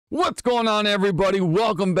What's going on, everybody?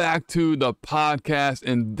 Welcome back to the podcast.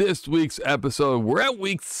 In this week's episode, we're at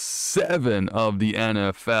week 7 of the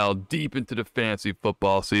NFL, deep into the fantasy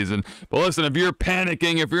football season. But listen, if you're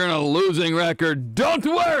panicking, if you're in a losing record, don't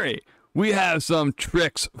worry. We have some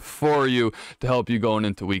tricks for you to help you going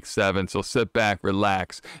into week 7. So sit back,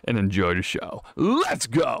 relax, and enjoy the show. Let's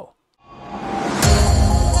go.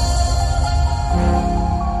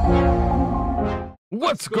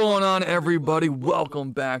 What's going on, everybody?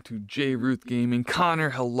 Welcome back to J. Ruth Gaming.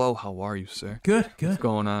 Connor, hello. How are you, sir? Good. What's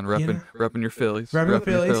going on? Repping your Phillies. Repping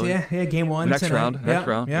Phillies, yeah. Game 1 Next tonight.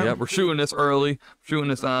 round. Yeah, we're shooting this early. Shooting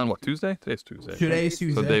this on, what, Tuesday? Today's Tuesday. Today's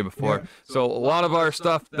Tuesday. The day before. Yeah. So a lot of our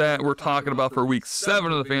stuff that we're talking about for week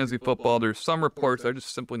 7 of the fantasy football, there's some reports that are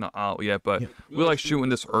just simply not out yet, but we like shooting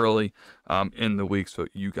this early in the week so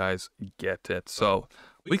you guys get it. So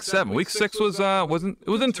week 7. Week 6 was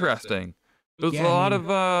interesting. There was a lot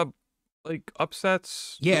of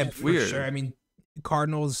upsets. Yeah, It was for weird. sure. I mean,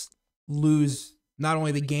 Cardinals lose not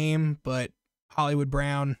only the game, but Hollywood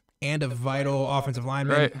Brown and a vital offensive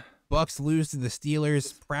lineman. Right. Bucks lose to the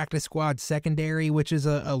Steelers practice squad secondary, which is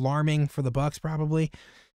alarming for the Bucks probably.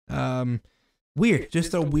 Weird,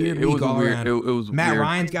 just a weird It week was all weird. around. It was Matt weird.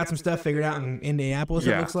 Ryan's got some stuff figured out in Indianapolis.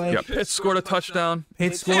 It looks like. Yeah. Pitts scored a touchdown.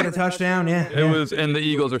 Pitts scored a touchdown. Yeah, It was, and the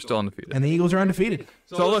Eagles are still undefeated. and the Eagles are undefeated.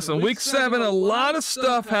 So listen, week 7, a lot of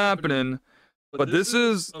stuff happening, but this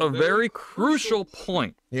is a very crucial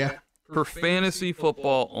point Yeah, for fantasy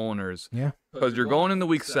football owners yeah. because you're going into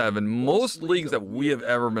week 7. Most leagues that we have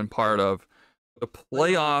ever been part of, the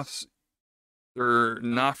playoffs, they're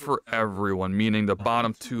not for everyone, meaning the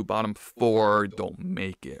bottom 2, bottom 4 don't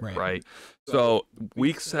make it, right? So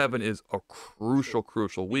week 7 is a crucial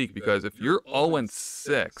week because if you're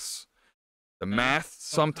 0-6, the math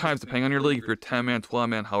sometimes, depending on your league, if you're 10-man,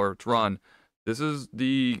 12-man, however it's run, this is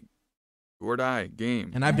the do or die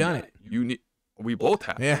game. And I've done it. We both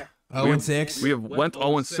have. Yeah. 0-6. We have went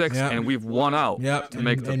 0-6 Yep. and we've won out to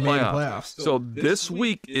make the and made playoffs. So this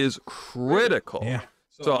week is critical. Yeah.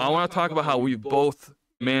 So I want to talk about how we both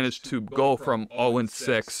managed to go from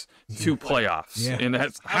 0-6 to playoffs. Yeah. And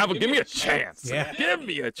give me a chance. Yeah. Give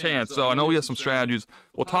me a chance. So I know we have some strategies.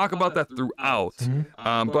 We'll talk about that throughout.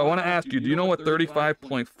 But I want to ask you, do you know what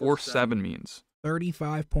 35.47 means?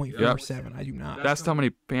 35.47. I do not. That's how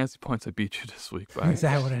many fantasy points I beat you this week by. Is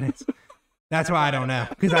that what it is? That's why I don't know.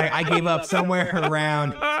 Because I gave up somewhere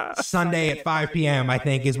around Sunday at 5 p.m., I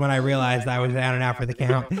think, is when I realized I was down and out for the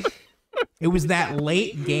count. It was that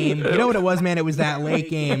late game. You know what it was, man? It was that late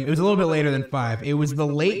game. It was a little bit later than 5. It was the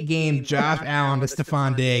late game Josh Allen to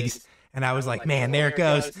Stephon Diggs. And I was like, man, there it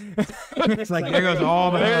goes. It's like, there goes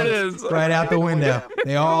all the There it hopes is. right out the window.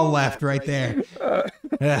 They all left right there.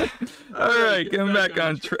 Yeah. All right, getting back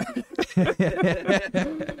on track.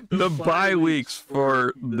 The bye weeks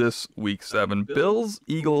for this week 7: Bills,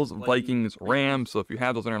 Eagles, Vikings, Rams. So if you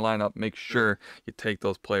have those in your lineup, make sure you take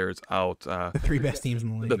those players out. The 3 best teams in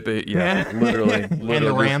the league. Literally. And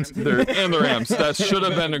the Rams. And the Rams. That should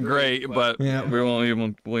have been great, but Yeah. we won't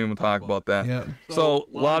even talk about that. Yep. So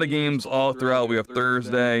a lot of games all throughout. We have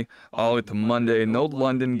Thursday all the way to Monday. No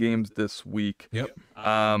London games this week. Yep.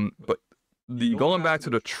 But going back to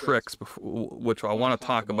the tricks, which I want to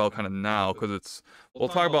talk about kind of now, because we'll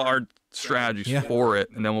talk about our strategies for it,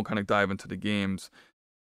 and then we'll kind of dive into the games.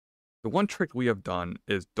 The one trick we have done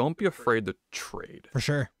is don't be afraid to trade. For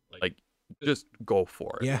sure. Like, just go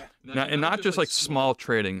for it. Yeah. Now, and not just like small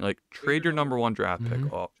trading. Like, trade your number 1 draft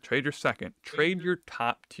pick off. Trade your second. Trade your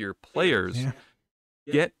top tier players. Yeah.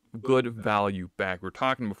 Get good value back. We were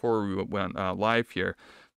talking before we went live here.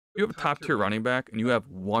 You have a top tier running back and you have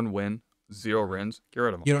 1 win, 0 wins, get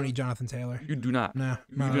rid of him. You don't need Jonathan Taylor. You do not. No.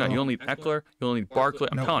 You do not. You don't need Eckler. You don't need Barkley.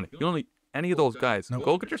 I'm telling you, you don't need any of those guys.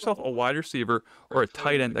 Go get yourself a wide receiver or a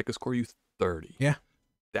tight end that can score you 30. Yeah.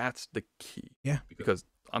 That's the key. Yeah. Because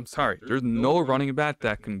I'm sorry, there's no running back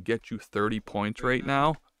that can get you 30 points right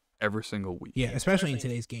now every single week. Yeah, especially in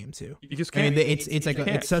today's game too. You just I can't. mean, it's like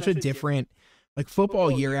it's such a different, like, football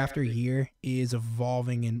year after year is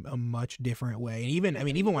evolving in a much different way. And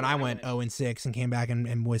even when I went 0-6 and came back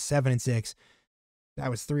and was 7-6, that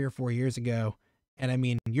was 3 or 4 years ago. And I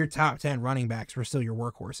mean, your top 10 running backs were still your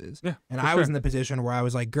workhorses. Yeah, and for I was sure. in the position where I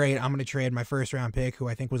was like, great, I'm going to trade my first round pick, who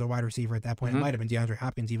I think was a wide receiver at that point. It might have been DeAndre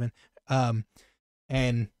Hopkins even.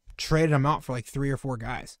 And traded him out for like 3 or 4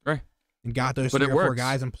 guys. Right. And got those But 3 it or 4 works.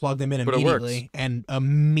 guys and plugged them in But it works. immediately and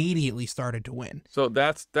immediately started to win. So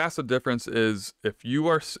that's the difference is if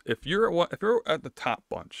you're at the top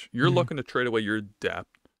bunch, you're looking to trade away your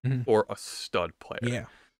depth for a stud player. Yeah.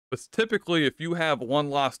 But typically, if you have 1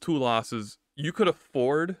 loss, 2 losses, you could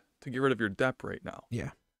afford to get rid of your depth right now.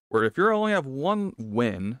 Yeah. where if you only have one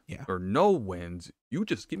win Yeah. or no wins, you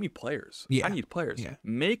just give me players. Yeah. I need players. Yeah.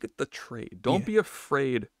 Make the trade. Don't Yeah. be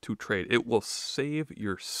afraid to trade. It will save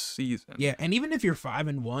your season. Yeah, and even if you're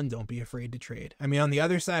 5-1, don't be afraid to trade. I mean, on the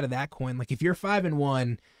other side of that coin, like if you're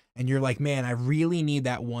 5-1 and you're like, man, I really need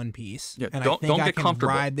that one piece, Yeah, and don't I think I get can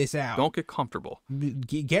comfortable. ride this out. Don't get comfortable.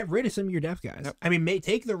 Get rid of some of your depth guys. Yep. I mean,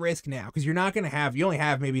 take the risk now because you're not going to have. You only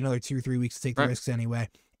have maybe another 2 or 3 weeks to take the Right. risks anyway.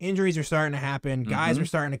 Injuries are starting to happen. Guys Mhm. are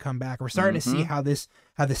starting to come back. We're starting to see how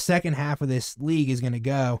the second half of this league is going to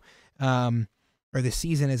go, or the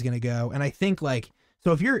season is going to go. And I think like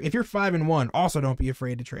so if you're 5-1, also don't be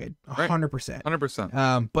afraid to trade 100%.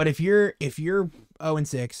 100%. But if you're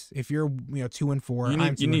 0-6, if you're 2-4, You need-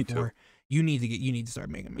 I'm 2-4, you need to. you need to start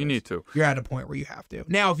making moves. You need to. You're at a point where you have to.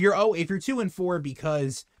 Now, if you're 2-4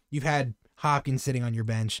 because you've had Hopkins sitting on your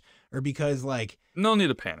bench, or because like No need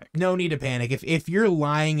to panic. no need to panic. If you're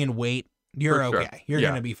lying in wait, you're For sure. okay. You're Yeah.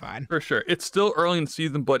 gonna be fine. For sure. It's still early in the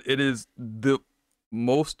season, but it is the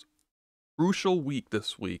most crucial week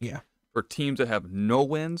this week Yeah. for teams that have no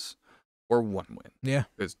wins or one win. Yeah.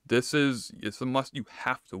 Because it's a must. You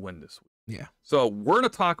have to win this week. Yeah. So we're going to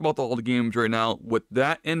talk about all the games right now with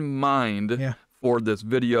that in mind Yeah. for this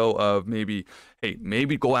video of maybe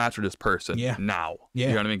go after this person Yeah. now. Yeah.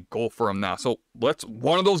 You know what I mean? Go for them now. So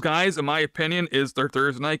one of those guys, in my opinion, is their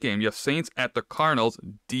Thursday night game. Yes, Saints at the Cardinals.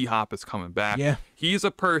 D-Hop is coming back. Yeah. He's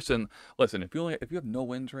a person. Listen, if you have no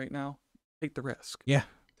wins right now, take the risk. Yeah.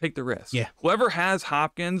 Take the risk. Yeah. Whoever has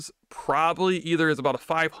Hopkins probably either is about a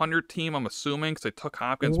 500 team, I'm assuming, because they took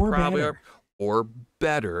Hopkins Or probably better. or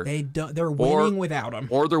better. They're winning without him.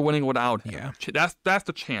 Or they're winning without him. Yeah. That's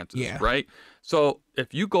the chances, Yeah. right? So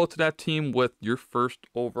if you go to that team with your first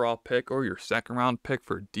overall pick or your second round pick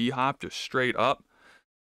for D-Hop, just straight up,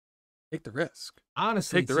 take the risk.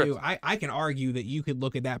 Honestly, Take the too, risk. I can argue that you could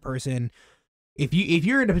look at that person. If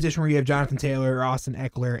you're in a position where you have Jonathan Taylor or Austin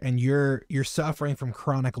Eckler and you're suffering from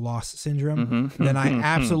chronic loss syndrome, Mhm. then I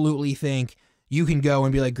absolutely think you can go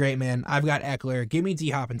and be like, great, man, I've got Eckler. Give me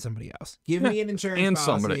D-Hop and somebody else. Give me an insurance and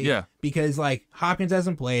policy. somebody, yeah. Because, like, Hopkins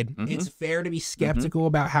hasn't played. Mhm. It's fair to be skeptical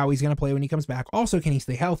about how he's going to play when he comes back. Also, can he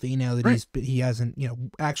stay healthy now that Right. he hasn't,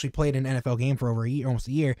 actually played an NFL game for over a year, almost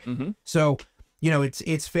a year. Mhm. So,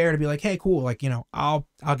 it's fair to be like, hey, cool, like, I'll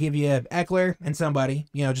give you Eckler and somebody,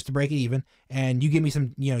 just to break it even, and you give me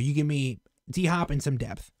some, you give me D-Hop and some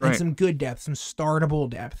depth, and Right. some good depth, some startable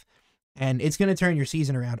depth, and it's going to turn your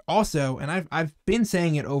season around. Also, and I've been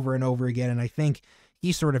saying it over and over again, and I think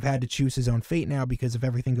he sort of had to choose his own fate now because of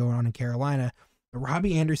everything going on in Carolina. But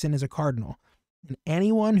Robbie Anderson is a Cardinal, and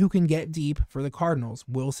anyone who can get deep for the Cardinals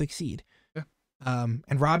will succeed.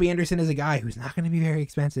 And Robbie Anderson is a guy who's not going to be very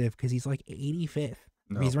expensive because he's like 85th.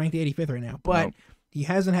 No. He's ranked 85th right now, but Nope. he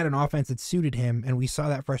hasn't had an offense that suited him, and we saw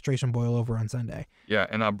that frustration boil over on Sunday. Yeah,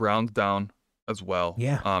 and Brown's down as well.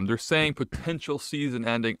 Yeah. They're saying potential season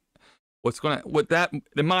ending. What that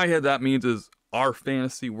in my head that means is our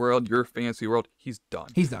fantasy world, your fantasy world, he's done.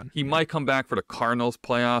 He's done. He might come back for the Cardinals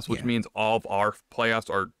playoffs, which Yeah. means all of our playoffs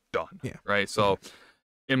are done. Yeah. Right. So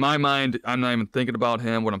in my mind, I'm not even thinking about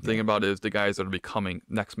him. What I'm thinking about is the guys that are becoming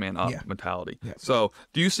next man up Yeah. mentality. Yeah. So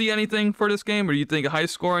do you see anything for this game, or do you think high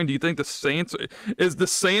scoring? Do you think the Saints is the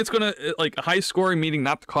Saints gonna like high scoring meaning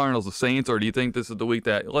not the Cardinals, the Saints, or do you think this is the week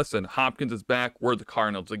that listen, Hopkins is back, we're the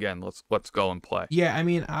Cardinals again. Let's go and play. Yeah, I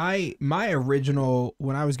mean, my original,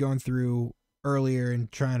 when I was going through earlier and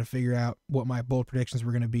trying to figure out what my bold predictions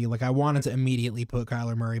were going to be, like I wanted to immediately put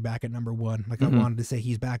Kyler Murray back at number 1. Like Mhm. I wanted to say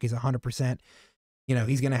he's back, he's 100%.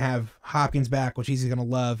 He's going to have Hopkins back, which he's going to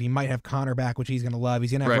love. He might have Connor back, which he's going to love.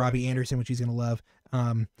 He's going to have Right. Robbie Anderson, which he's going to love.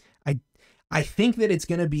 I think that it's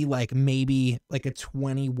going to be like maybe like a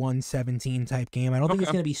 21-17 type game. I don't think it's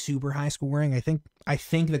Okay. going to be super high scoring. I think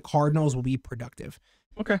the Cardinals will be productive,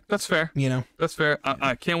 Okay, that's fair. That's fair.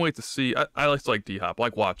 I can't wait to see. I like D-Hop. I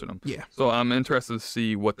like watching him. Yeah. So I'm interested to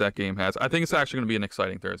see what that game has. I think it's actually going to be an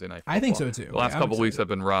exciting Thursday night. I think football. so too. The last Yeah, I'm couple of weeks excited.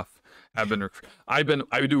 have been rough.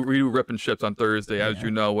 I do ripping ships on Thursday, as Yeah.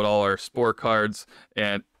 you know, with all our sport cards,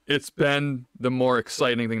 and it's been the more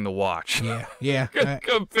exciting thing to watch. Yeah.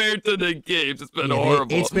 Compared to the games, it's been Yeah,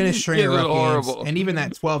 horrible. It's been a string of It's rough been games. horrible. And even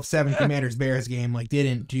that 12-7 Commanders-Bears game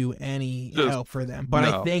didn't do any Just- help for them. But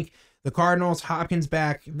no. I think the Cardinals, Hopkins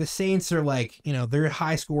back, the Saints are they're a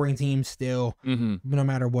high-scoring team still, Mm-hmm. no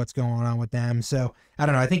matter what's going on with them. So, I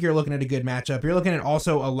don't know. I think you're looking at a good matchup. You're looking at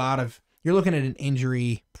also you're looking at an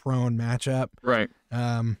injury-prone matchup. Right.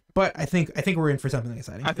 But I think we're in for something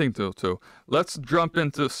exciting. I think so too. Let's jump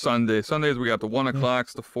into Sunday. Sundays we got the 1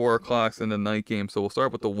 o'clocks, the 4 o'clocks, and the night game. So we'll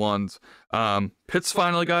start with the ones. Pitts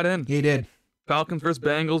finally got in. He did. Falcons versus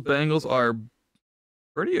Bengals. Bengals are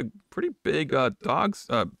pretty big dogs,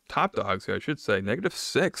 top dogs here, I should say.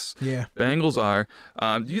 -6. Yeah. Bengals are.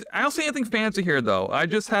 I don't see anything fancy here though. I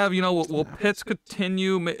just have, will Pitts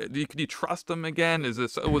continue? Could you trust them again? Was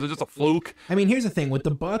it just a fluke? I mean, here's the thing with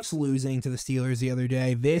the Bucks losing to the Steelers the other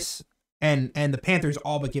day, this and the Panthers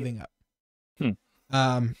all but giving up.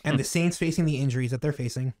 And the Saints facing the injuries that they're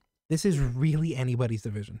facing. This is really anybody's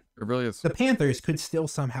division. It really is. The Panthers could still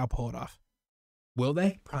somehow pull it off. Will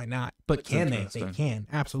they? Probably not. But can they? They can.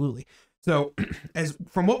 Absolutely. So, as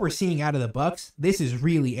from what we're seeing out of the Bucks, this is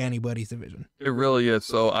really anybody's division. It really is.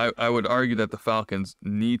 So I would argue that the Falcons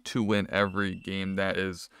need to win every game that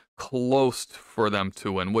is close for them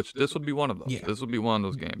to win, which this would be one of those. Yeah. This would be one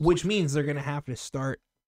of those games. Which means they're going to have to start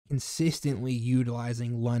consistently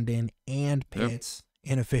utilizing London and Pitts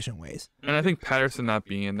in efficient ways. And I think Patterson not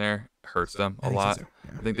being in there hurts them a lot. So,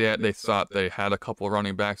 yeah. I think they thought they had a couple of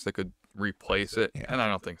running backs that could replace it, and I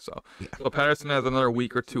don't think so. Yeah. So Patterson has another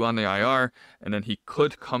week or two on the IR, and then he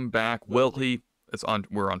could come back. Will he?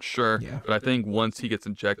 We're unsure. Yeah. But I think once he gets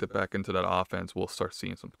injected back into that offense, we'll start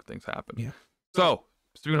seeing some things happen. Yeah. So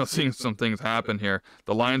speaking of seeing some things happen here,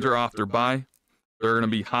 the Lions are off their bye. They're going to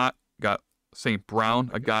be hot. Got St.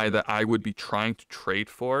 Brown, a guy that I would be trying to trade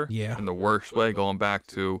for in the worst way, going back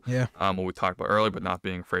to what we talked about earlier, but not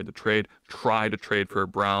being afraid to trade. Try to trade for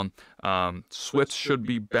Brown. Switz should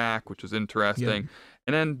be back, which is interesting. Yeah.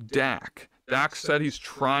 And then Dak. Dak said he's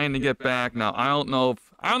trying to get back. Now I don't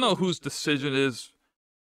know whose decision is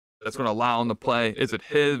that's going to allow him to play. Is it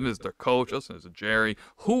him? Is it their coach? Is it Jerry?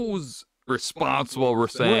 Who's responsible? We're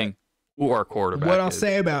saying who our quarterback is. What I'll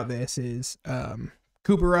say about this is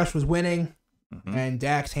Cooper Rush was winning. And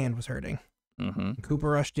Dak's hand was hurting.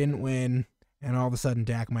 Cooper Rush didn't win, and all of a sudden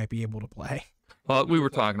Dak might be able to play. Well, we were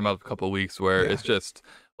talking about a couple of weeks where it's just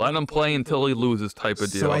let him play until he loses type of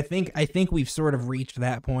deal. So I think we've sort of reached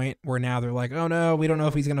that point where now they're like, oh no, we don't know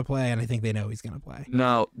if he's going to play, and I think they know he's going to play.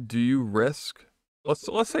 Now, do you risk?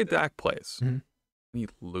 Let's say Dak plays, and he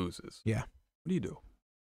loses. Yeah. What do you do?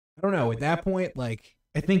 I don't know. At that point, like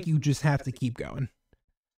I think you just have to keep going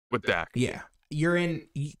with Dak. Yeah. You're in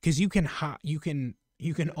because you can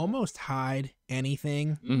almost hide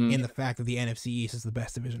anything in the fact that the NFC East is the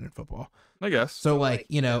best division in football. I guess. So like,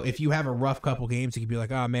 if you have a rough couple games, you could be like,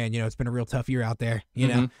 oh man, it's been a real tough year out there,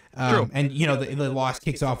 True. And the loss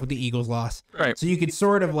kicks off with the Eagles loss. Right. So you could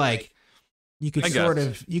sort of like you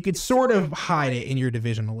could sort of hide it in your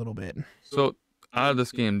division a little bit. So out of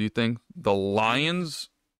this game, do you think the Lions'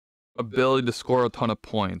 ability to score a ton of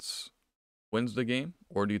points wins the game,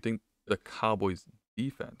 or do you think the Cowboys'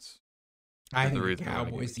 defense? I think the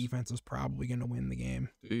Cowboys' defense is probably going to win the game.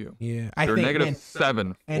 Do you? Yeah, they're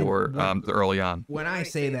 -7 for early on. When I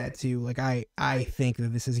say that too, like I think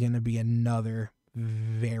that this is going to be another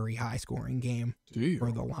very high scoring game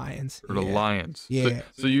for the Lions. For the Lions. Yeah.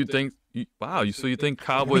 So you think? Wow. So you think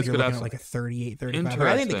Cowboys could have like a 38-35?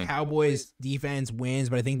 I think the Cowboys defense wins,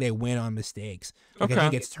 but I think they win on mistakes. Like, I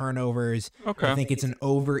think it's turnovers. Okay. I think it's an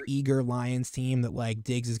over-eager Lions team that like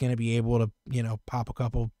Diggs is going to be able to pop a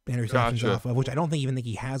couple interceptions off of, which I don't even think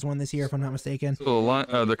he has one this year, if I'm not mistaken.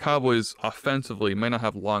 So the Cowboys offensively might not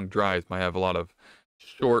have long drives, might have a lot of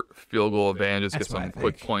short field goal advantages, get some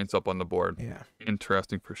quick points up on the board. Yeah.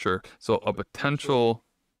 Interesting for sure. So a potential.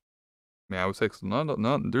 I would say no.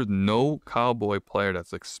 There's no Cowboy player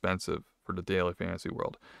that's expensive for the daily fantasy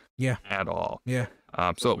world. Yeah. At all. Yeah.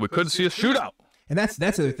 So we could see a shootout. And that's the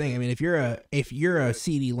other thing. I mean, if you're a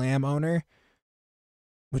CeeDee Lamb owner,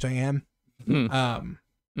 which I am,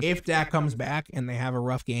 if Dak comes back and they have a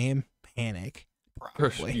rough game, panic.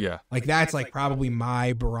 Probably. Yeah. Like that's like probably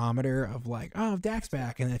my barometer of like, oh, if Dak's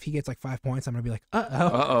back, and if he gets like 5 points, I'm gonna be like,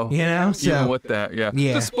 So even with that,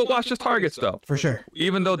 just watch his targets though. For sure.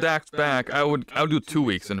 Even though Dak's back, I would do 2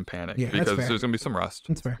 weeks in a panic because there's gonna be some rust.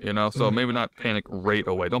 That's fair. So maybe not panic right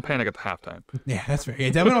away. Don't panic at the halftime. Yeah, that's fair.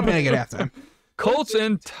 Yeah, definitely don't panic at halftime. Colts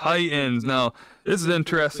and Titans. Now this is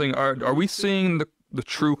interesting. Are we seeing the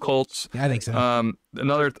true Colts? Yeah, I think so.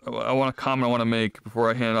 Another I want to comment I want to make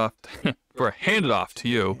before I hand it off to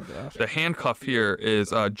you. The handcuff here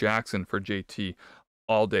is Jackson for JT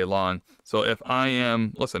all day long. So if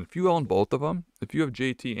you own both of them, if you have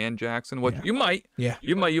JT and Jackson, what you might,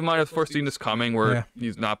 you might have foreseen this coming where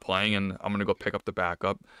he's not playing and I'm gonna go pick up the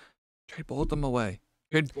backup. Trade both of them away.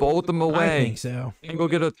 I think so. And go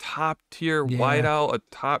get a top tier wideout,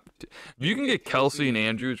 if you can get Kelsey and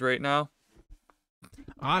Andrews right now.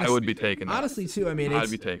 Honestly, I would be taking that. Honestly, too, I mean,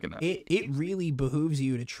 I'd be taking that. It really behooves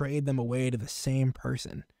you to trade them away to the same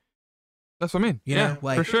person. That's what I mean. You yeah, know,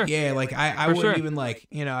 like, for sure. yeah, like I For wouldn't sure. even like,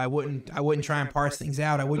 you know, I wouldn't try and parse things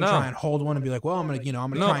out. I wouldn't No. try and hold one and be like, well, I'm gonna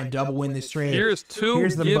No. try and double win this trade. Here's two.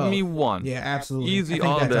 Here's them give both. me one. Yeah, absolutely. Easy I think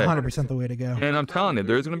all that's day. 100% the way to go. And I'm telling you,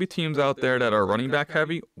 there's going to be teams out there that are running back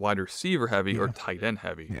heavy, wide receiver heavy, or tight end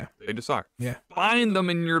heavy. Yeah. They just are. Yeah. Find them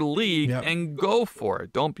in your league Yep. and go for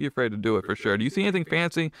it. Don't be afraid to do it for sure. Do you see anything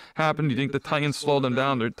fancy happen? Do you think the Titans slow them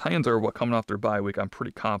down? The Titans are coming off their bye week. I'm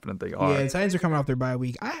pretty confident they are. Yeah, the Titans are coming off their bye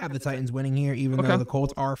week. I have the Titans winning here, even though Okay. the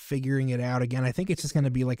Colts are figuring it out again. I think it's just going to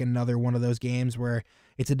be like another one of those games where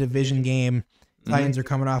it's a division game. Titans are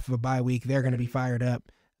coming off of a bye week. They're going to be fired up.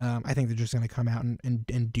 I think they're just going to come out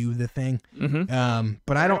and do the thing.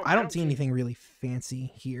 But I don't see anything really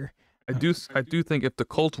fancy here. I do think if the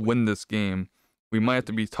Colts win this game, we might have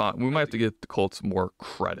to be taught. We might have to give the Colts more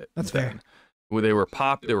credit. That's fair. Where they were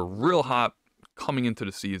popped, they were real hot coming into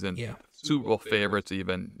the season. Yeah. Super Bowl favorites,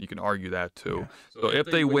 even you can argue that too. So if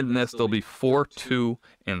they win this, they'll be 4-2-1.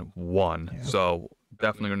 Yeah. So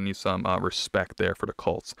definitely gonna need some respect there for the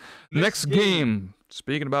Colts. Next game.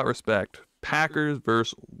 Speaking about respect, Packers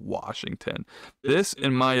versus Washington. This,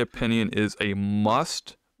 in my opinion, is a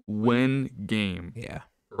must-win game Yeah.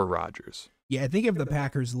 for Rodgers. Yeah, I think if the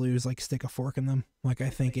Packers lose, like stick a fork in them. Like I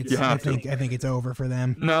think it's You I have to. think it's over for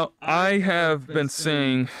them. Now, I have been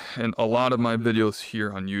saying in a lot of my videos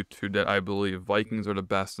here on YouTube that I believe Vikings are the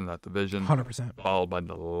best in that division, 100%. followed by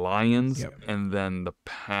the Lions Yep. and then the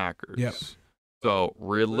Packers. Yep. So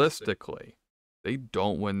realistically, they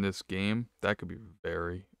don't win this game. That could be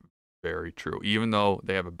very, very true. Even though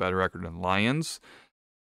they have a better record than Lions,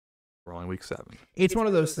 we're only week 7. It's one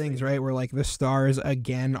of those things, right, where like the stars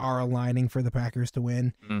again are aligning for the Packers to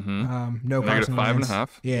win. Mm-hmm. No Negative Carson 5.5.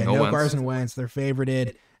 Wentz. Yeah, No no Wentz. Carson Wentz. They're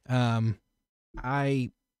favorited.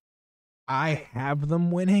 I have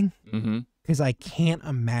them winning Mm-hmm. because I can't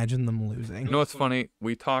imagine them losing. You know what's funny?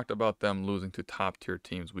 We talked about them losing to top tier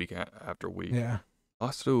teams week after week. Yeah,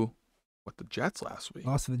 Lost to the Jets last week.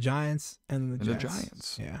 lost to the Giants and the And the Jets.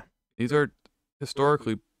 Giants. Yeah, These are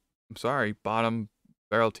historically, I'm sorry, bottom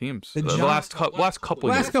barrel teams. The The Gi- last couple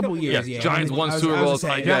years. couple years. Yeah, Giants won I was Super gonna Bowls. say,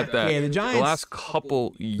 I get that. Yeah, the Giants. The last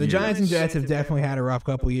couple years. The Giants and Jets have definitely had a rough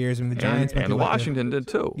couple years, and the Giants might and be like Washington did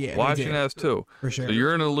too. Yeah, they Washington did. has too. for sure. So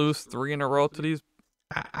you're gonna lose 3 in a row to these.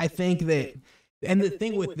 I think that, and the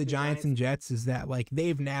thing with the Giants and Jets is that like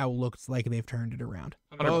they've now looked like they've turned it around.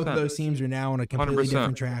 Both of 100%. those teams are now on a completely 100%.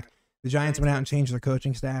 different track. The Giants went out and changed their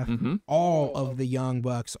coaching staff. Mm-hmm. All of the young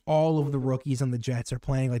bucks, all of the rookies on the Jets are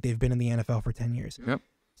playing like they've been in the NFL for 10 years. Yep.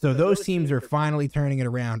 So those teams are finally turning it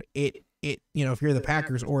around. It if you're the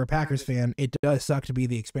Packers or a Packers fan, it does suck to be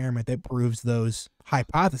the experiment that proves those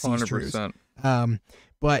hypotheses true. 100%.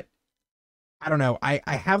 But I don't know. I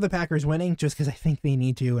have the Packers winning just because I think they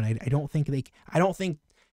need to, and I don't think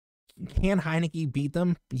can Heineke beat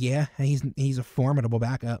them? Yeah, he's a formidable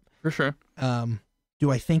backup. For sure. Do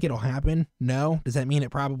I think it'll happen? No. Does that mean it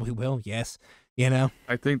probably will? Yes. You know?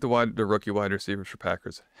 I think the rookie wide receivers for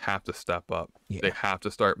Packers have to step up. Yeah. They have to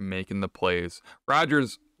start making the plays.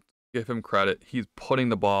 Rodgers, give him credit. He's putting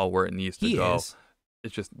the ball where it needs to He go. is.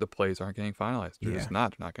 It's just the plays aren't getting finalized. They're just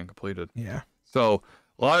not. They're not getting completed. Yeah. So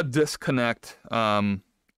a lot of disconnect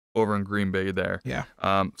over in Green Bay there. Yeah.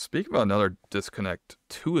 Speaking about another disconnect,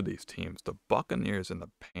 2 of these teams, the Buccaneers and the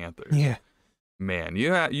Panthers. Yeah. Man,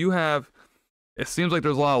 you have. It seems like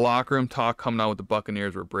there's a lot of locker room talk coming out with the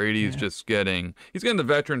Buccaneers where Brady's just getting the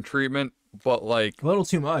veteran treatment, but like A little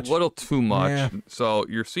too much. a little too much. Yeah. So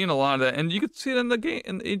you're seeing a lot of that, and you can see it in the game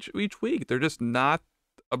in each week. They're just not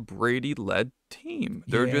a Brady-led team.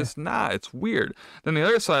 They're Yeah. just not. It's weird. Then the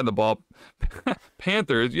other side of the ball,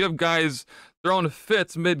 Panthers, you have guys throwing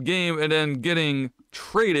fits mid-game and then getting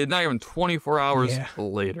traded not even 24 hours Yeah.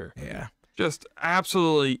 later. Yeah. Just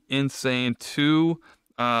absolutely insane. Two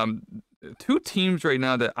teams right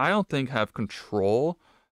now that I don't think have control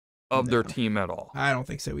of their No. team at all. I don't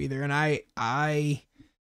think so either. And I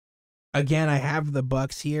again, I have the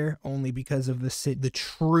Bucks here only because of the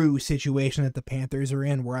true situation that the Panthers are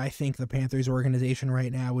in, where I think the Panthers organization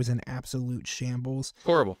right now is in absolute shambles.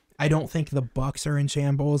 Horrible. I don't think the Bucks are in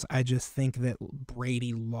shambles. I just think that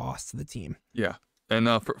Brady lost the team. Yeah. And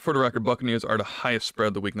for the record, Buccaneers are the highest spread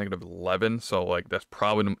of the week, -11. So, like, that's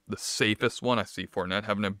probably the safest one. I see Fournette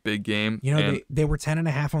having a big game. You know, and they were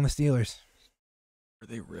 10.5 on the Steelers. are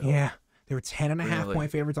they really? Yeah. They were 10.5 Really? point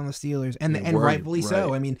favorites on the Steelers, and They were, rightfully so.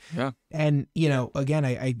 right. I mean, Yeah. and you know, again,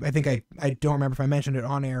 I think I don't remember if I mentioned it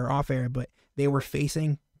on air or off air, but they were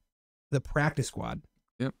facing the practice squad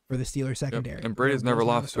Yep. for the Steelers secondary. And Brady's never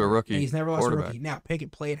lost to a rookie And he's never lost to a quarterback. rookie. Now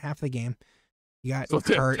Pickett played half the game. He got So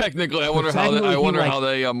hurt. technically, I wonder how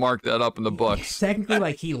they marked that up in the books. Technically,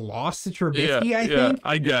 like he lost to Trubisky, I think.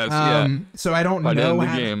 I guess. So I don't By the end know of the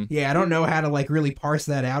how. game. I don't know how to like really parse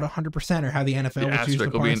that out 100% or how the NFL would choose to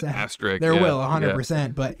Asterisk will be parse an that. asterisk. There yeah, will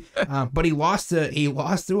 100%, but he lost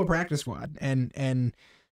to a practice squad and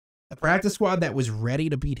a practice squad that was ready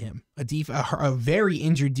to beat him. A very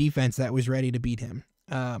injured defense that was ready to beat him.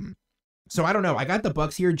 So I don't know. I got the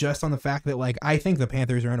Bucs here just on the fact that like I think the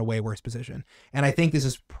Panthers are in a way worse position, and I think this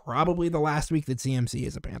is probably the last week that CMC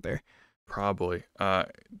is a Panther. Probably. I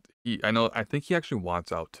think he actually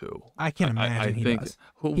wants out too. I can imagine. I he think does.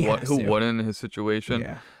 who wouldn't in his situation.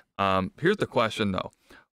 Yeah. Here's the question though: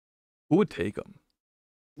 who would take him?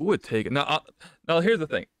 Who would take it? Now here's the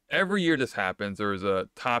thing. Every year this happens. There's a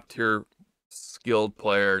top tier skilled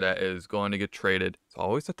player that is going to get traded. It's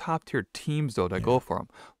always the top tier teams though that go for him.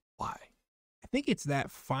 Why? I think it's that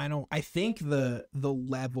final. I think the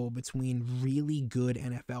level between really good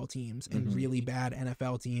NFL teams and really bad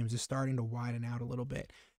NFL teams is starting to widen out a little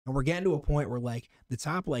bit, and we're getting to a point where like the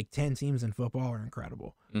top like 10 teams in football are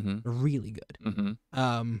incredible, They're really good.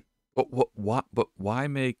 But why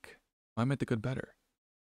make the good better?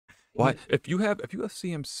 Why if you have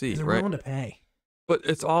CMC, they're right? willing to pay. But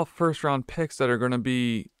it's all first round picks that are going to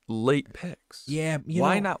be late picks. Yeah,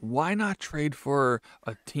 why not trade for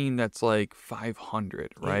a team that's like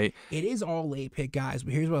 500, right? It is all late pick guys,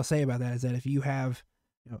 but here's what I'll say about that is that if you have,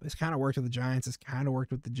 this kind of worked with the Giants, it's kind of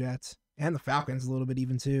worked with the Jets and the Falcons a little bit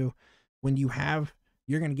even too. When you're going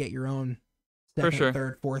to get your own second,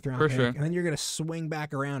 third, fourth round pick, and then you're going to swing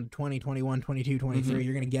back around 20, 21, 22, 23,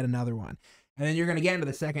 you're going to get another one. And then you're going to get into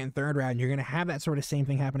the second and third round. And you're going to have that sort of same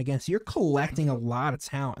thing happen again. So you're collecting a lot of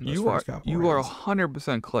talent in those first couple You are rounds.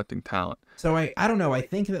 100% collecting talent. So I don't know. I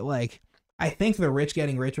think that I think the rich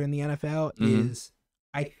getting richer in the NFL is,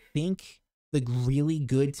 I think the really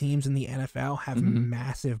good teams in the NFL have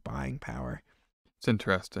massive buying power. It's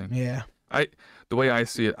interesting. Yeah. The way I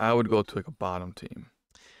see it, I would go to like a bottom team,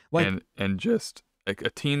 and just like a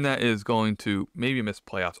team that is going to maybe miss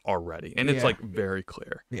playoffs already, and it's like very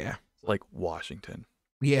clear. Yeah. Like Washington.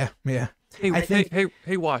 Yeah.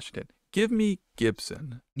 Hey, Washington, give me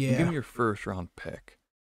Gibson. Yeah. Give me your first round pick,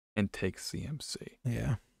 and take CMC.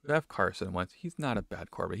 Yeah. You have Carson Wentz. He's not a bad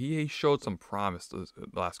quarterback. He showed some promise the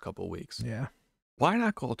last couple of weeks. Yeah. Why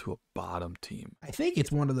not go to a bottom team? I think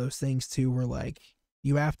it's one of those things too, where like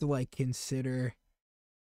you have to like consider.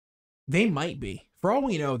 They might be. For all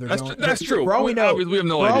we know, that's true. For all we know, we have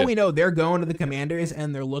no idea. For all we know, they're going to the Commanders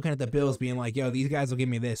and they're looking at the Bills, being like, "Yo, these guys will give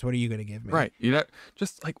me this. What are you going to give me?" Right.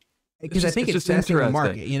 Just like because I think it's testing the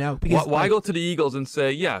market. Because why go to the Eagles and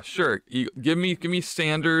say, "Yeah, sure, give me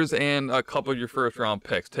Sanders and a couple of your first round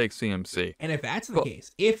picks. Take CMC." And if that's the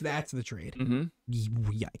case, if that's the trade,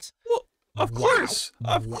 yikes. Well, of course.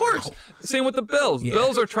 Same with the Bills. Yeah.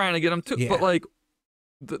 Bills are trying to get them too, Yeah. but like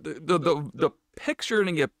the picks you're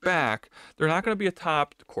going to get back, they're not going to be a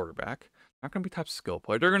top quarterback, not going to be top skill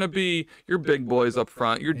player. They're going to be your big boys up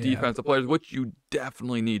front, your defensive players, which you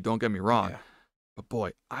definitely need. Don't get me wrong. Yeah. But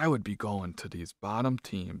boy, I would be going to these bottom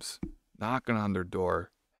teams, knocking on their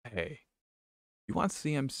door. Hey, you want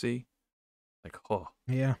CMC? Like, oh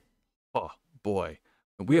boy.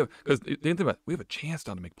 We have a chance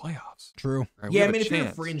now to make playoffs. True. Right? Yeah, I mean, if you're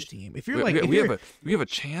a fringe team, if you're we have a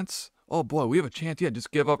chance. Oh boy, we have a chance. Yeah,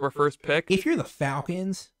 just give up our first pick. If you're the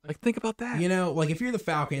Falcons, like think about that. Like if you're the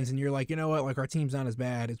Falcons and you're like, you know what, like our team's not as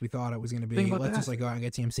bad as we thought it was going to be. Let's just like go out and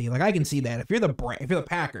get CMC. Like I can see that. If you're the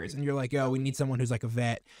Packers and you're like, yo, we need someone who's like a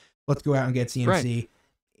vet. Let's go out and get CMC. Right.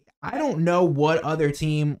 I don't know what other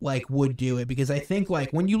team like would do it because I think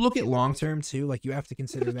like when you look at long term too, like you have to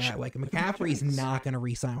consider that like McCaffrey's not going to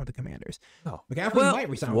re-sign with the Commanders. No, McCaffrey might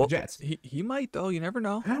re-sign with the Jets. He might though. You never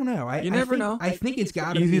know. I don't know. You never know. I think it's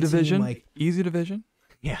got to be easy division. Easy division.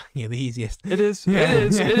 Yeah, the easiest. It is. Yeah.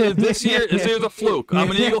 It is. This year is a fluke.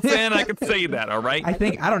 I'm an Eagle fan. I can say that. All right.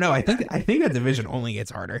 I don't know. I think that division only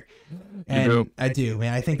gets harder. And I do,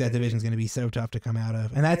 man. I think that division's going to be so tough to come out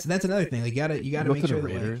of, and that's another thing. Like, you got to make sure.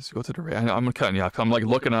 Go to the Raiders. I'm cutting you off. I'm like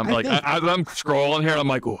looking. I'm scrolling here. And I'm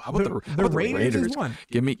like, oh, how about the Raiders? Is one.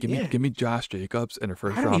 Give me Josh Jacobs and a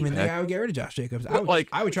first round pick. I don't even think I would get rid of Josh Jacobs. I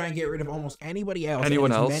would try and get rid of almost anybody else.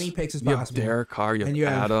 Anyone else? As many picks as possible. possible. You have Derek Carr. You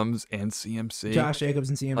have Adams and CMC. Josh Jacobs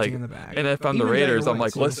and CMC in the back. And if I'm the Raiders, I'm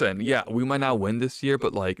like, listen, yeah, we might not win this year,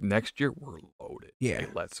 but like next year we're loaded. Yeah,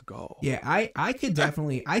 let's go. Yeah, I could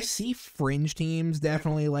definitely. I see fringe teams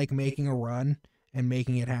definitely like making a run and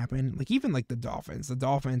making it happen. Like even like the Dolphins. The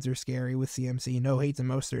Dolphins are scary with CMC. No hate to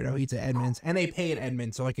Mostert, no hate to Edmonds, and they paid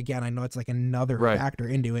Edmonds. So like again, I know it's like another factor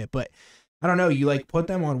into it, but I don't know. You like put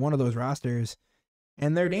them on one of those rosters,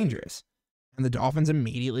 and they're dangerous. and the Dolphins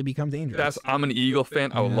immediately become dangerous. I'm an Eagle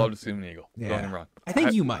fan. I would Yeah. love to see him an Eagle. Yeah. Don't get me wrong. I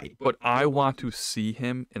think you might. But I want to see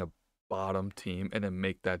him in a bottom team and then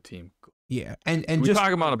make that team good. Yeah, and We just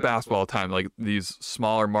talk about a basketball time, like these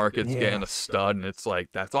smaller markets Yeah. getting a stud, and it's like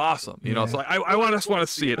that's awesome. You know, it's Yeah. like I just want to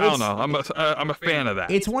see it. I don't know. I'm a fan of that.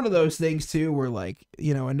 it's one of those things too where like,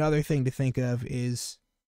 you know, another thing to think of is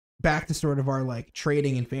back to sort of our like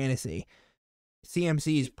trading and fantasy.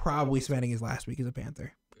 CMC is probably spending his last week as a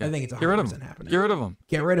Panther. I think it's 100% Get rid of him. happening. Get rid of him.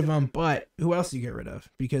 Get rid of him, but who else do you get rid of?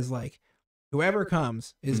 Because like whoever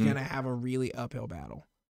comes is Mhm. gonna have a really uphill battle.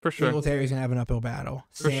 For sure. Singletary's gonna have an uphill battle.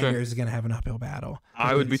 For sure. Sanders is gonna have an uphill battle.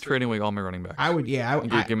 I would be Because trading away all my running backs. I would, yeah, And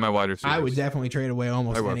give my wide receivers. I would definitely trade away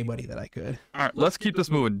almost I would. anybody that I could. All right, let's keep this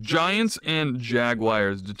moving. Giants and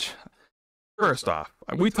Jaguars. First off,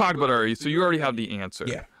 we talked about it already, so you already have the answer.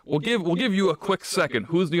 Yeah. We'll give you a quick second.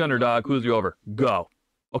 Who's the underdog? Who's the over? Go.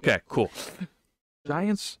 Okay, cool.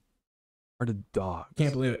 Giants are the dogs.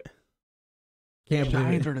 Can't believe it. Can't believe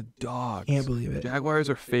Giants it. are the dogs. Can't believe it. Jaguars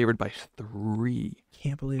are favored by 3.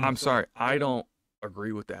 Can't believe it. I'm sorry, I don't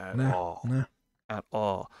agree with that at all. No. At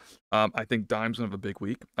all. I think Dime's gonna have a big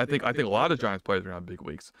week. I think a lot of Giants players are gonna have big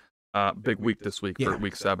weeks. Big week this week Yeah. for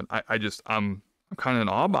week 7. I'm kind of in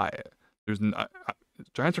awe by it.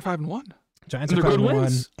 Giants are 5-1. Giants And are they're good 5-1,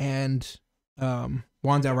 wins. and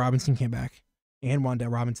Wan'Dale Robinson came back, and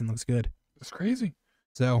Wan'Dale Robinson looks good. It's crazy.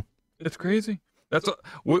 So It's crazy.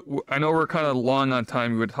 I know we're kind of long on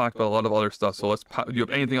time. We would talk about a lot of other stuff. So do you have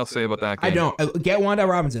anything else to say about that game? I don't get Wan'Dale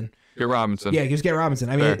Robinson. Get Robinson. Yeah, just get Robinson.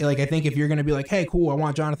 I mean, Fair. like I think if you're gonna be like, hey, cool, I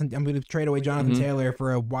want Jonathan. I'm gonna trade away Jonathan Mhm. Taylor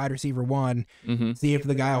for a wide receiver 1. Mm-hmm. See if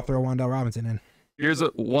the guy will throw Wan'Dale Robinson in. Here's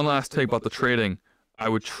one last take about the trading. I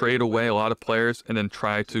would trade away a lot of players and then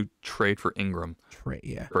try to trade for Ingram Trade,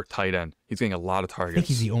 yeah. for tight end. He's getting a lot of I targets. think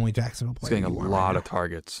he's the only Jacksonville He's player. getting a you want lot right of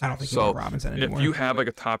targets. now. I don't think you so. want Robinson anymore. If you have like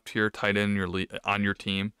a top tier tight end in your on your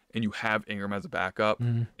team and you have Ingram as a backup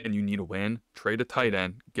Mhm. and you need a win, trade a tight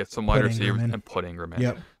end, get some wide Put Ingram receivers, in. and put Ingram in.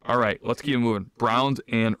 Yep. All right, let's keep it moving. Browns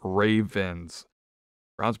and Ravens.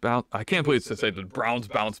 Browns bounce. I can't believe it's to say the Browns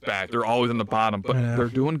bounce back. They're always in the bottom, but I know. they're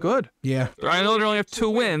doing good. Yeah. I know they only have 2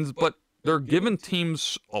 wins, but they're giving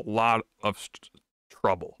teams a lot of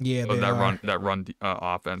trouble. Yeah, of they that are. run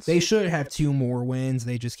offense. They should have 2 more wins.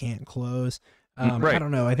 They just can't close. Right. I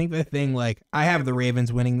don't know. I think the thing, like, I have the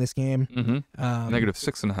Ravens winning this game. Mm-hmm. Negative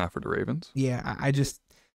 6.5 for the Ravens. Yeah, I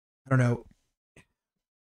don't know.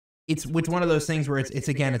 It's one of those things where it's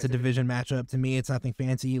again, it's a division matchup. To me, it's nothing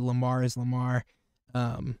fancy. Lamar is Lamar.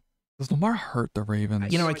 Does Lamar hurt the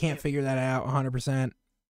Ravens? You know, I can't figure that out 100%.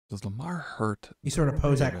 Does Lamar hurt? You sort of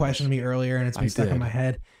posed that question to me earlier, and it's been I stuck in did. my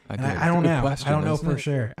head. I And did. I don't It's a good know. question, I don't know isn't for it?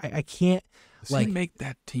 sure. I can't. Does like, he make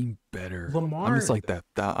that team better? I'm Lamar- just like that.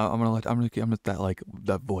 I'm gonna get that like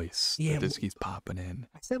that voice. Yeah, that just keeps popping in.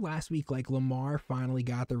 I said last week, like, Lamar finally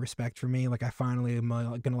got the respect from me. Like, I finally am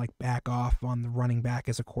gonna like back off on the running back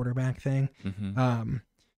as a quarterback thing. Mm-hmm.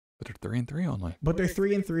 But they're 3-3 only. But they're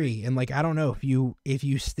 3-3, and like, I don't know if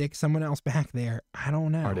you stick someone else back there. I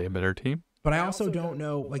don't know. Are they a better team? But I also don't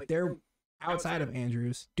know. Like, they're outside of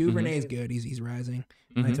Andrews. Duvernay's good. He's rising.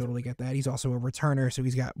 And I Mhm. totally get that. He's also a returner, so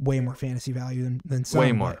he's got way more fantasy value than some.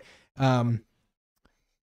 Way more. But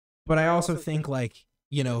I also think, like,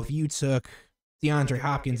 you know, if you took DeAndre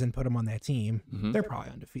Hopkins and put him on that team, Mhm. they're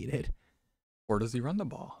probably undefeated. Or does he run the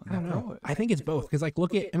ball? I don't throw know. it? I think it's both, because like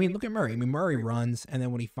look at Murray. I mean, Murray runs, and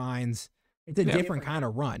then when he finds, it's a Yeah. different kind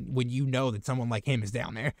of run when you know that someone like him is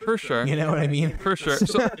down there. For sure. You know what I mean? For sure.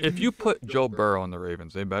 So if you put Joe Burrow on the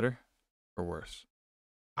Ravens, they better or worse?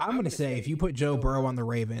 I'm gonna say if you put Joe Burrow on the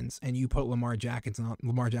Ravens and you put Lamar Jackson on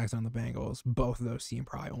the Bengals, both of those teams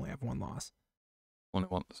probably only have 1 loss. Only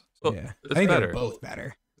one. So Yeah, it's I think better. they're both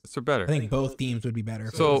better. They're better. I think both teams would be better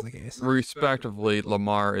if So, that was the case. respectively,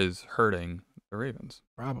 Lamar is hurting the Ravens.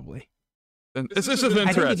 Probably. And it's just interesting.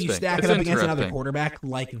 I think if you stack It's it up against another interesting. quarterback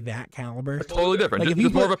like that caliber, Totally different. Like, if Just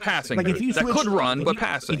you more put- of a passing like if dude you that switch- could run, if but you-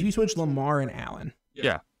 passing. if you switch Lamar and Allen,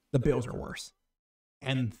 Yeah. the Bills are worse,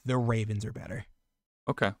 and the Ravens are better.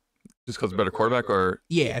 Okay. Just because better quarterback or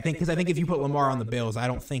Yeah, I think if you put Lamar on the Bills, I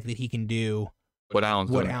don't think that he can do what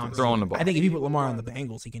Allen's what doing, Allen's throwing the doing. ball. I think if you put Lamar on the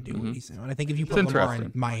Bengals, he can do Mhm. what he's doing. I think if you It's put Lamar in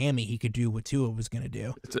interesting. Miami, he could do what Tua was going to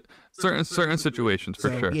do. certain situations for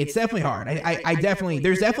So, sure. It's definitely hard. I definitely,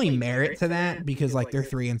 there's definitely merit to that because like they're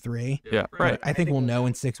 3-3. Yeah, right. But I think we'll know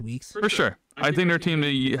in 6 weeks. For sure. I think they're a team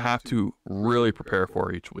that you have to really prepare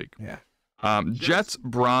for each week. Yeah. Jets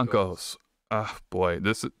Broncos. Boy,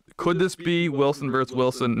 could this be Wilson versus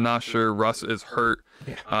Wilson? Not sure. Russ is hurt.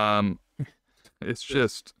 Yeah. It's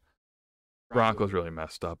just Broncos really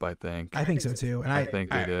messed up, I think. I think so too, and I think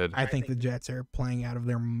they did. I think the Jets are playing out of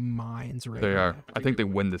their minds right now. They are. I think they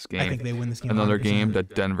win this game. I think they win this game. Another 100%. game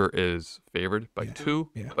that Denver is favored by 2,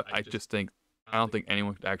 Yeah. but I don't think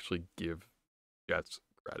anyone could actually give Jets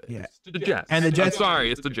credit. Yeah. It's the Jets. And the Jets- I'm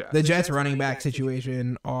sorry, it's the Jets. The Jets running back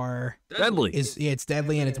situation deadly. it's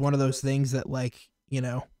deadly, and it's one of those things that, like,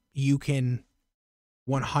 you can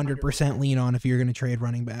 100% lean on if you're going to trade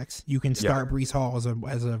running backs. You can start Breece Hall as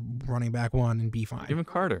a running back 1 and be fine. Even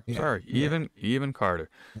Carter. Yeah. Sorry, Yeah. even Carter.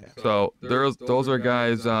 Yeah. So those are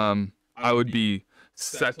guys I would be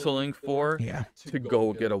settling for Yeah. to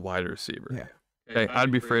go get a wide receiver. Yeah. Okay,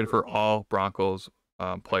 I'd be afraid for all Broncos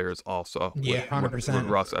players also. Yeah, with 100%.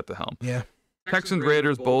 Russ at the helm. Yeah. Texans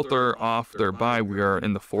Raiders both are off their bye. We are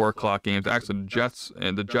in the 4:00 games. Actually, the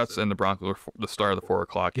Jets and the Broncos are the start of the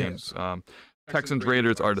 4:00 games. Texans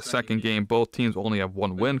Raiders are the second game. Both teams only have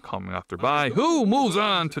 1 win coming off their bye. Who moves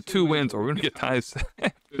on to 2 wins? Or we're gonna get ties.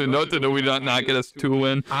 Did we not get us 2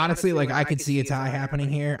 win? Honestly, like, I could see a tie happening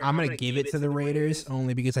here. I'm going to give it to the Raiders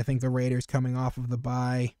only because I think the Raiders coming off of the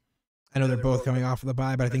bye. I know they're both coming off of the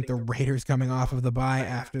bye, but I think the Raiders coming off of the bye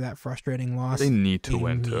after that frustrating loss. They need to they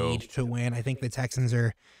win too. need to win. I think the Texans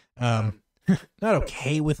are not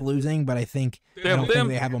okay with losing, but I think I don't think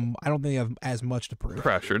they have as much to prove.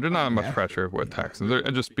 Pressure. There's not much pressure with Texans. They're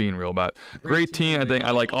just being real about it. Great team. I think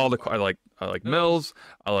I like I like Mills.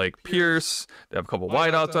 I like Pierce. They have a couple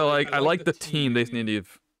wideouts. I like the team. They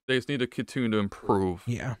just need to continue to improve.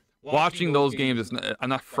 Yeah. Watching those games, I'm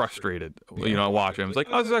not frustrated. Watching them, it's like,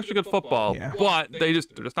 oh, this is actually good football, Yeah. but they're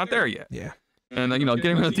just not there yet. Yeah. And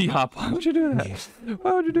getting rid of D-Hop, why would you do that?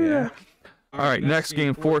 Why would you do that? All right, next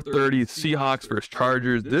game, 4:30, Seahawks versus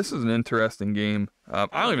Chargers. This is an interesting game. I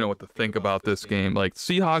don't even know what to think about this game. Like,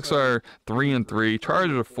 Seahawks are 3-3,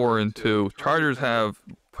 Chargers are 4-2. Chargers have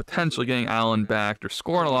potentially getting Allen back. They're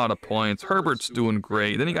scoring a lot of points. Herbert's doing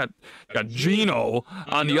great. Then you got Geno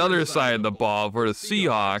on the other side of the ball for the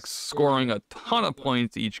Seahawks, scoring a ton of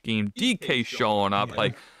points each game. DK showing up.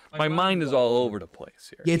 Like, my mind is all over the place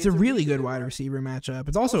here. Yeah, it's a really good wide receiver matchup.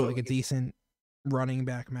 It's also like a decent running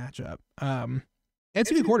back matchup. It's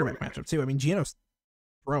a good quarterback matchup too. I mean, Geno's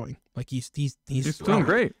throwing. Like, he's He's throwing. doing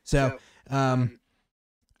great. So,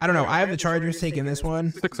 I don't know. I have the Chargers taking this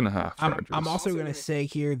one. 6.5. Chargers. I'm also going to say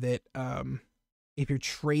here that if you're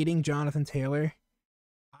trading Jonathan Taylor,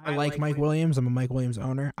 I like Mike Williams. I'm a Mike Williams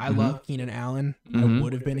owner. I love Keenan Allen. I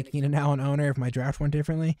would have been a Keenan Allen owner if my draft went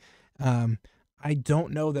differently. I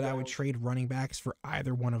don't know that I would trade running backs for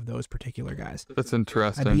either one of those particular guys. That's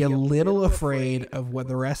interesting. I'd be a little afraid of what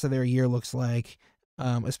the rest of their year looks like,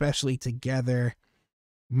 especially together.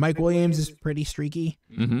 Mike Williams is pretty streaky,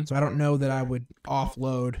 so I don't know that I would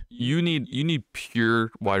offload. You need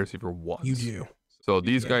pure wide receiver ones. You do. So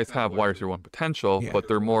these guys have wide receiver 1 potential, but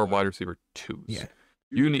they're more wide receiver 2s. Yeah.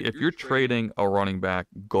 If you're trading a running back,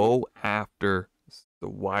 go after the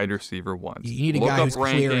wide receiver 1s. You need a Look guy up who's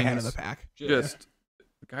clear ahead of rankings. the pack. Just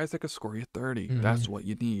guys that can score you 30. That's what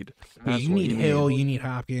you need. That's You what need Hill, you need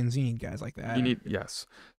Hopkins, you need guys like that. You need yes.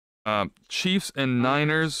 Chiefs and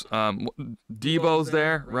Niners. Debo's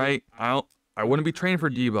there, right? I wouldn't be training for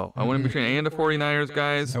Debo. I wouldn't be training any of the 49ers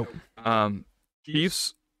guys. Nope.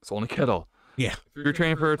 Chiefs, it's only Kittle. Yeah. If you're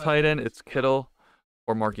training for a tight end, it's Kittle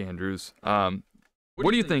or Mark Andrews. What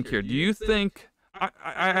do you think here? Do you think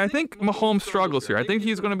I think Mahomes struggles here. I think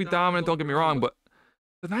he's going to be dominant, don't get me wrong, but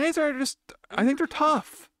the Niners are I think they're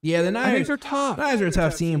tough. Yeah, the I think Niners they're tough. are a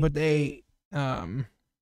tough team, but they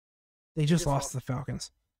just lost to the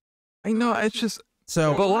Falcons. I know, it's just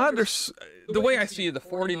So but a lot of the way I see it, the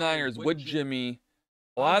 49ers with Jimmy,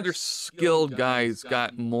 a lot of their skilled guys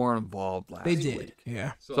got more involved last they week. did.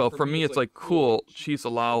 Yeah. So for me, it's like, cool, Chiefs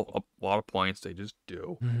allow a lot of points. They just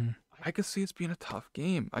do. Mhm. I could see it's being a tough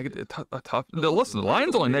game. Listen, the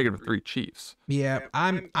line's only -3 Chiefs. Yeah,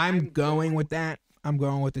 I'm going with that. I'm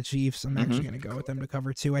going with the Chiefs. I'm actually going to go with them to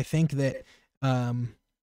cover 2. I think that I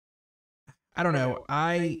don't know.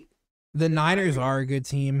 The Niners are a good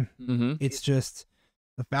team. It's just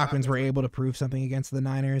the Falcons were able to prove something against the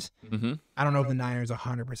Niners. I don't know if the Niners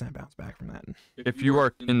 100% bounce back from that. If you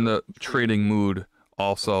are in the trading mood,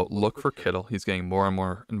 also look for Kittle. He's getting more and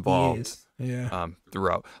more involved. He is. Yeah.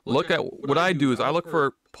 Throughout. Look at what I do is I look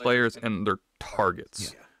for players and their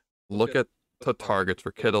targets. Look at the targets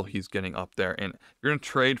for Kittle. He's getting up there. And if you're gonna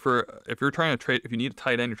trade for, if you need a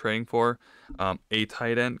tight end, you're trading for a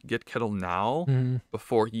tight end, get Kittle now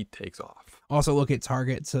before he takes off. Also look at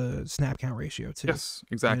target to snap count ratio too. Yes,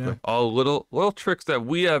 exactly. You know? All little tricks that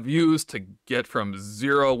we have used to get from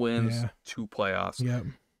 0 wins to playoffs. Yep.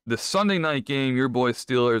 The Sunday night game, your boy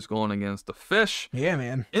Steelers going against the Fish Yeah,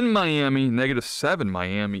 man. in Miami. -7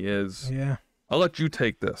 Miami is. Yeah. I'll let you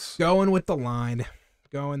take this. Going with the line.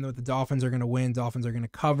 Going with the Dolphins are going to win. Dolphins are going to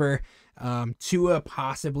cover. Tua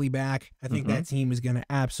possibly back. I think that team is going to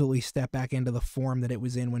absolutely step back into the form that it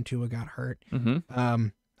was in when Tua got hurt.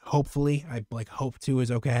 Hopefully, I hope Tua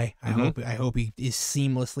is okay. I hope he is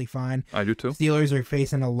seamlessly fine. I do too. Steelers are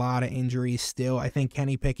facing a lot of injuries still. I think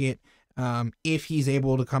Kenny Pickett, if he's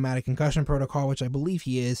able to come out of concussion protocol, which I believe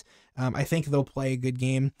he is, I think they'll play a good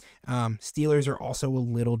game. Steelers are also a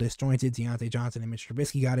little disjointed. Deontay Johnson and Mitch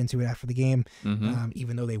Trubisky got into it after the game,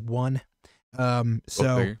 even though they won.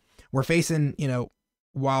 So we're facing,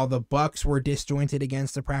 while the Bucs were disjointed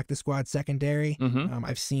against the practice squad secondary,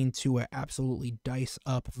 I've seen Tua absolutely dice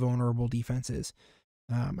up vulnerable defenses.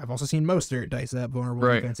 I've also seen Mostert dice up vulnerable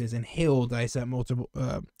defenses and Hill dice up multiple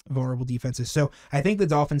vulnerable defenses. So I think the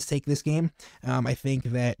Dolphins take this game. I think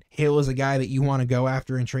that Hill is a guy that you want to go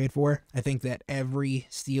after and trade for. I think that every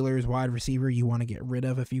Steelers wide receiver you want to get rid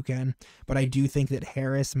of if you can. But I do think that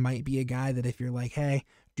Harris might be a guy that if you're like, hey,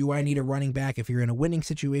 do I need a running back if you're in a winning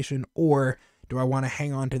situation, or do I want to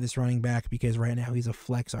hang on to this running back because right now he's a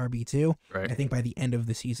flex RB2? Right. I think by the end of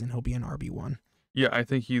the season he'll be an RB1. Yeah, I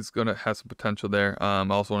think he's going to have some potential there. I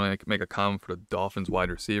also want to make a comment for the Dolphins wide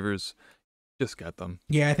receivers. Just get them.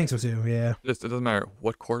 Yeah, I think so too. Yeah. It doesn't matter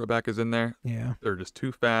what quarterback is in there. Yeah. They're just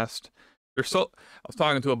too fast. I was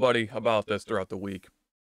talking to a buddy about this throughout the week.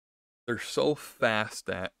 They're so fast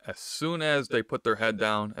that as soon as they put their head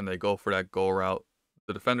down and they go for that go route,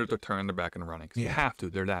 the defenders are turning their back and running. Because you have to.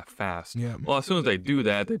 They're that fast. Yeah. Well, as soon as they do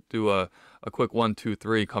that, they do a quick 1, 2,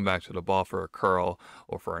 3, come back to the ball for a curl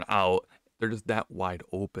or for an out. They're just that wide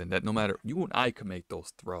open that no matter, you and I can make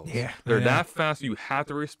those throws. Yeah, They're that fast. You have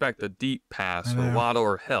to respect the deep pass for Waddle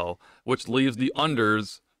or Hill, which leaves the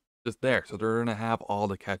unders just there. So they're going to have all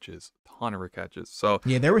the catches, ton of catches. So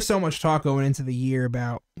yeah, there was so much talk going into the year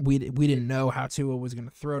about we didn't know how Tua was going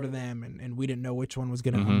to throw to them, and we didn't know which one was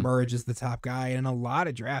going to emerge as the top guy. And in a lot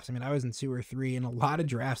of drafts, I mean, I was in 2 or 3. In a lot of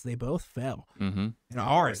drafts, they both fell. In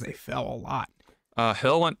ours, they fell a lot.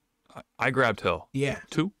 Hill went. I grabbed Hill. Yeah.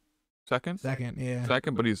 Second, yeah.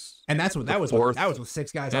 Second, but he's that was with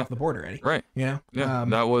 6 guys off the board already. Right. Yeah.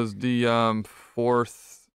 That was the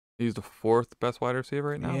fourth. He's the 4th best wide receiver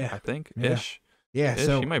right now. I think ish. Yeah.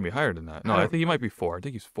 So he might be higher than that. No, I think he might be 4. I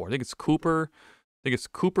think he's 4. I think it's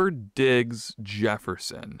Cooper. Diggs,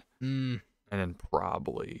 Jefferson, and then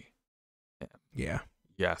probably him. Yeah.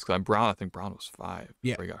 Yes, because I think Brown was 5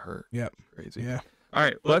 before he got hurt. Yep. Crazy. Yeah. All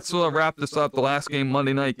right, let's wrap this up. The last game,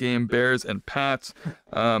 Monday night game, Bears and Pats.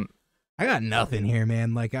 I got nothing here,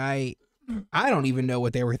 man. Like I don't even know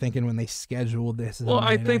what they were thinking when they scheduled this. Well,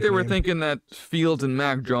 I think they were thinking that Fields and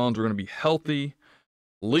Mac Jones were going to be healthy,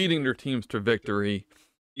 leading their teams to victory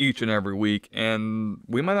each and every week, and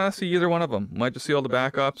we might not see either one of them. Might just see all the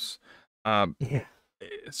backups.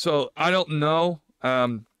 So I don't know.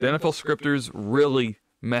 The NFL scripters really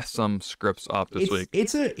messed some scripts up this week.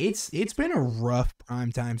 It's been a rough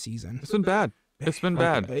primetime season. It's been bad. It's been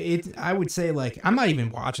bad. I would say, I'm not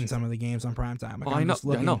even watching some of the games on primetime. I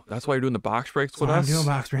know. That's why you're doing the box breaks with us. I'm doing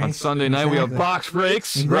box breaks. On Sunday night, we have box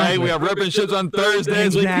breaks, right? We have rip and ships on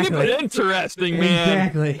Thursdays. Exactly. We keep it interesting, man.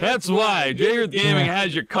 Exactly. That's why. Jared Gaming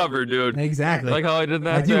has you covered, dude. Exactly. Like how I did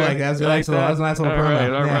that? I do like that. That was a nice little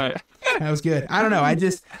promo. All right. That was good. I don't know.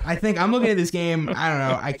 I think I'm looking at this game. I don't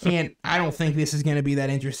know. I don't think this is going to be that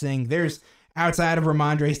interesting. Outside of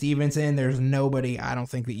Ramondre Stevenson, there's nobody I don't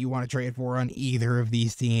think that you want to trade for on either of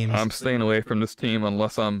these teams. I'm staying away from this team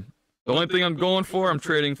unless the only thing I'm going for, I'm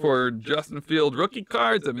trading for Justin Fields rookie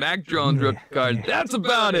cards and Mac Jones rookie cards. That's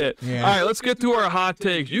about it. Yeah. All right, let's get to our hot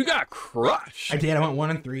takes. You got crushed. I did. I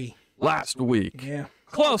went 1-3 last week. Yeah.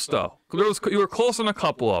 Close though. You were close on a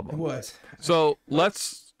couple of them. It was. So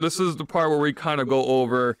this is the part where we kind of go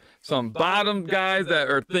over some bottom guys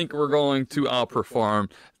that think we're going to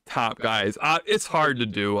outperform top guys. It's hard to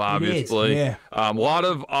do, obviously. Yeah. A lot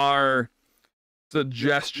of our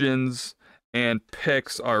suggestions and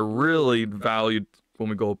picks are really valued when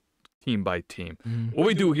we go team by team. What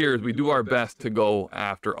we do here is we do our best to go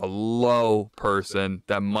after a low person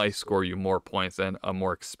that might score you more points than a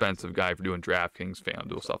more expensive guy for doing DraftKings,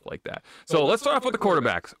 FanDuel, stuff like that. So let's start off with the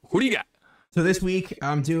quarterbacks. Who do you got? So this week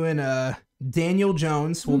I'm doing Daniel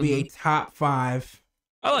Jones will be a top 5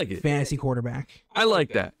 I like it. fantasy quarterback. I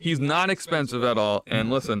like that. He's not expensive at all.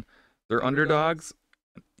 And listen, they're underdogs.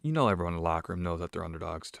 You know, everyone in the locker room knows that they're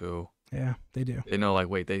underdogs too. Yeah, they do. They know, I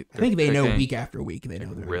think they know week after week. They know.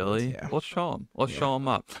 Really? Yeah. Let's show them. Let's show them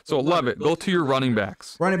up. So love it. Go to your running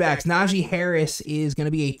backs. Running backs. Najee Harris is going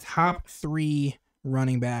to be a top 3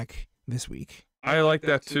 running back this week. I like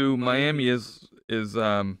that too. Miami is they're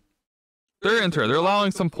in turn. They're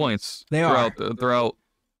allowing some points throughout the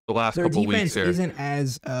last Their couple weeks here. defense isn't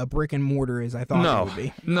as brick and mortar as I thought it would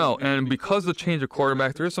be. No, and because of the change of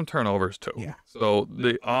quarterback, there is some turnovers too. Yeah. So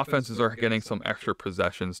the offenses are getting some extra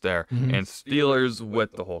possessions there. And Steelers,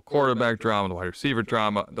 with the whole quarterback drama, the wide receiver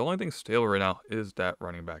drama, the only thing stable right now is that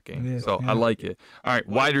running back game. I like it. All right,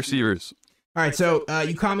 wide receivers. All right, so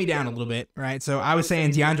you calm me down a little bit, right? So I was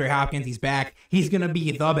saying DeAndre Hopkins, he's back. He's going to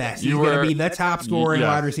be the best. He's going to be the top scoring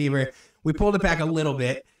wide receiver. We pulled it back a little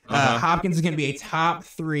bit. Hopkins is going to be a top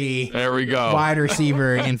 3 wide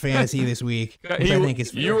receiver in fantasy this week, which I think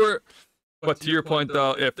is fair. But to your point,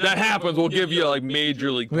 though, if that happens, we'll give you like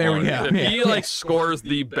major league points. There we go. If he scores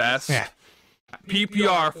the best,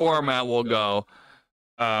 PPR format will go.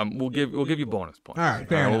 We'll give you bonus points. All right,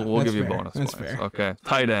 fair enough. We'll give you bonus points. Fair. Okay,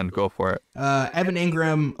 tight end, go for it. Evan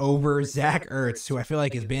Ingram over Zach Ertz, who I feel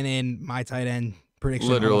like has been in my tight end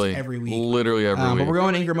prediction almost every week. Literally every week. But we're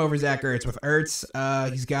going Ingram over Zach Ertz. With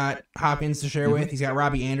Ertz, he's got Hopkins to share with. He's got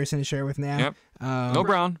Robbie Anderson to share with now. Yep. No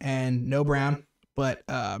Brown. And no Brown. But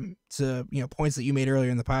to points that you made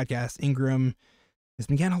earlier in the podcast, Ingram has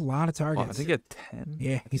been getting a lot of targets. I think he had 10.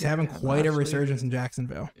 Yeah, he's having quite a resurgence in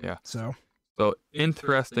Jacksonville. Yeah. So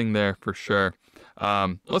interesting there for sure.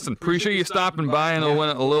 Listen, appreciate you stopping by. I know it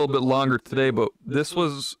went a little bit longer today, but this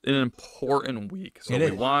was an important week. So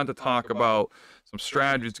we wanted to talk about some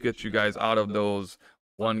strategies to get you guys out of those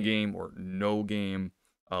one game or no game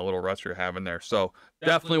little ruts you're having there. So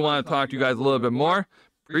definitely want to talk to you guys a little bit more.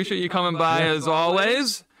 Appreciate you coming by as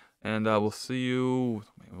always. And we'll see you.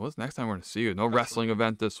 What's next time we're going to see you? No wrestling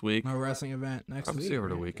event this week. No wrestling event next week. Probably see you over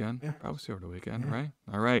the weekend. Probably see you over the weekend, right?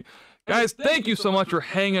 All right. Guys, thank you so much for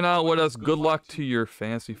hanging out with us. Good luck to your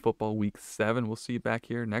fantasy football week 7. We'll see you back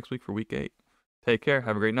here next week for week 8. Take care.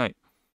 Have a great night.